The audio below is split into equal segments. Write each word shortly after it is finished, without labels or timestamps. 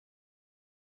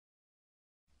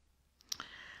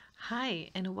Hi,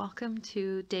 and welcome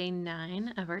to day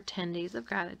 9 of our 10 days of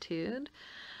gratitude.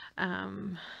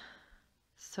 Um,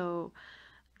 so,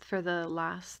 for the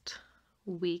last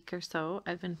week or so,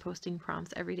 I've been posting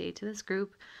prompts every day to this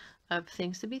group of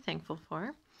things to be thankful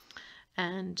for,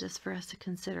 and just for us to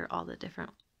consider all the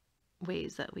different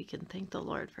ways that we can thank the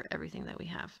Lord for everything that we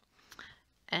have.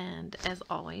 And as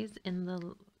always, in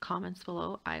the comments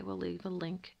below, I will leave a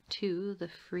link to the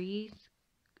free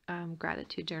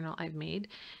gratitude journal I've made.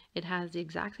 It has the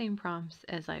exact same prompts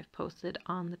as I've posted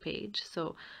on the page.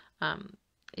 So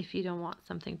if you don't want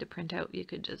something to print out, you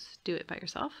could just do it by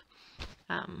yourself.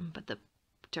 But the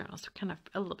journal's kind of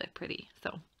a little bit pretty,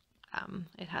 so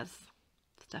it has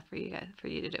stuff for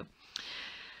you to do.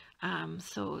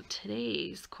 So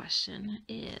today's question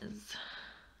is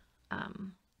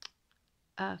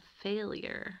a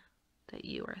failure that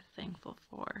you are thankful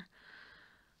for.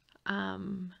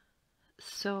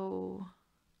 So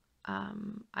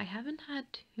I haven't had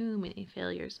too many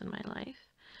failures in my life,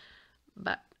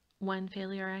 but one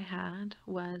failure I had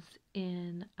was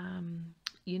in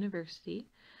university.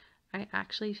 I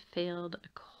actually failed a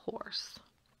course,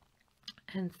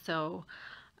 and so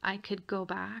I could go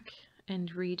back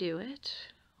and redo it,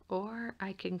 or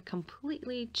I can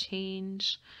completely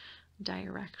change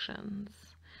directions.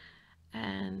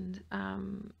 And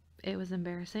it was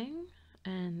embarrassing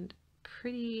and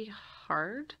pretty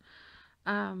hard.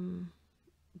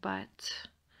 But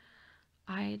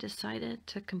I decided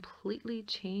to completely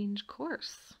change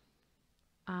course.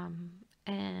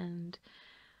 And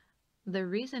the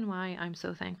reason why I'm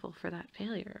so thankful for that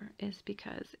failure is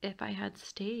because if I had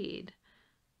stayed,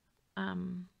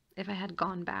 if I had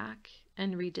gone back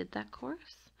and redid that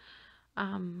course,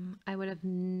 I would have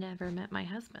never met my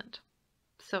husband.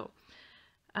 So,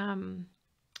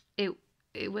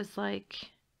 it was like,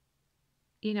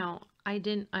 I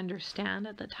didn't understand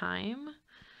at the time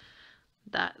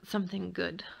that something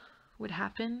good would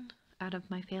happen out of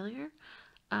my failure.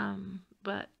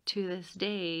 But to this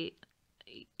day,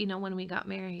 when we got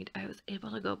married, I was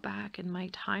able to go back in my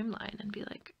timeline and be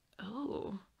like,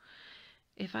 oh,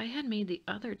 if I had made the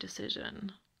other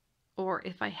decision, or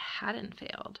if I hadn't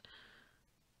failed,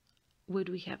 would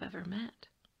we have ever met?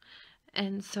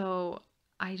 And so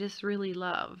I just really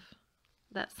love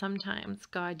that sometimes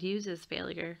God uses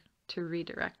failure to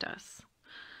redirect us,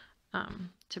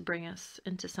 to bring us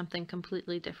into something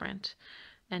completely different.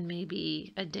 And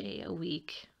maybe a day, a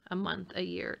week, a month, a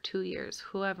year, 2 years,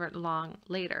 however long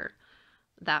later,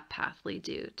 that path leads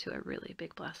you to a really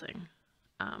big blessing.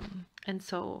 And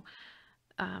so,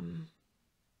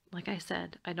 like I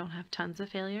said, I don't have tons of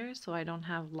failures, so I don't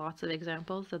have lots of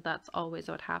examples that that's always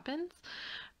what happens.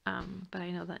 But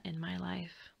I know that in my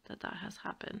life that has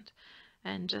happened,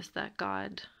 and just that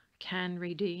God can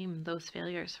redeem those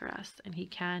failures for us, and He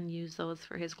can use those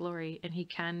for His glory, and He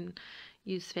can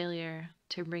use failure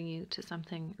to bring you to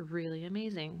something really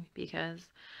amazing, because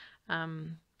I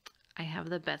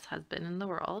have the best husband in the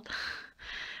world.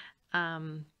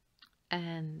 And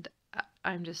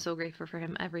I'm just so grateful for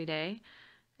him every day.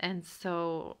 And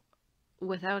so,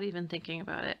 without even thinking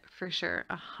about it, for sure,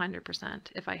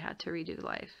 100%, if I had to redo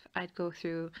life, I'd go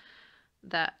through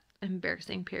that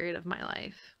embarrassing period of my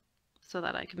life so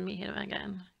that I could meet him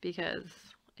again, because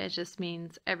it just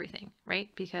means everything, right?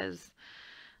 Because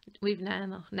we've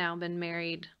now been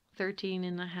married 13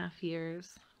 and a half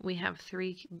years. We have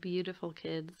 3 beautiful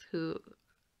kids who,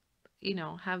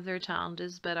 have their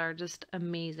challenges but are just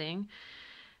amazing.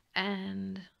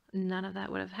 And none of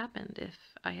that would have happened if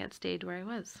I had stayed where I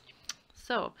was.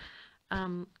 So,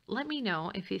 let me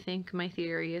know if you think my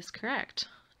theory is correct.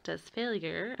 Does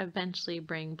failure eventually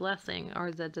bring blessing,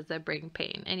 or does it bring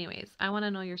pain? Anyways, I want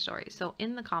to know your story. So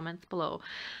in the comments below,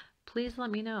 please let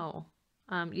me know.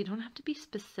 You don't have to be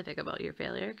specific about your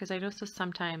failure, because I know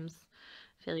sometimes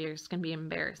failures can be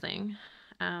embarrassing.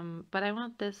 But I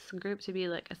want this group to be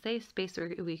like a safe space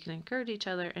where we can encourage each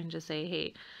other and just say,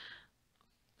 hey,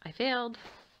 I failed.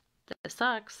 This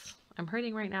sucks. I'm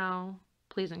hurting right now.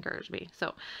 Please encourage me.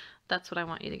 So that's what I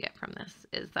want you to get from this,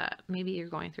 is that maybe you're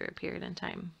going through a period in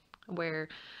time where,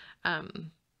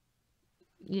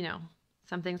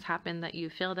 something's happened that you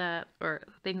failed at, or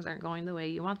things aren't going the way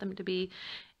you want them to be,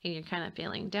 and you're kind of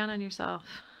feeling down on yourself.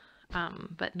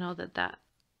 But know that that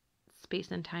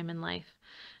space and time in life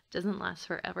doesn't last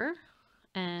forever,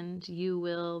 and you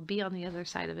will be on the other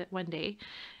side of it one day,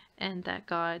 and that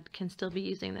God can still be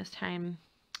using this time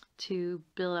to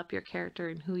build up your character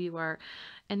and who you are,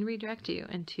 and redirect you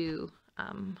into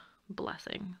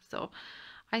blessing. So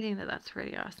I think that that's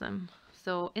pretty awesome.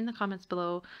 So in the comments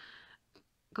below,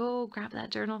 go grab that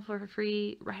journal for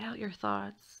free, write out your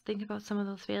thoughts, think about some of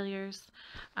those failures,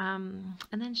 and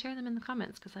then share them in the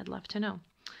comments because I'd love to know.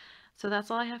 So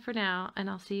that's all I have for now, and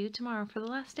I'll see you tomorrow for the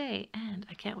last day, and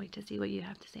I can't wait to see what you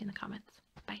have to say in the comments.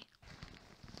 Bye.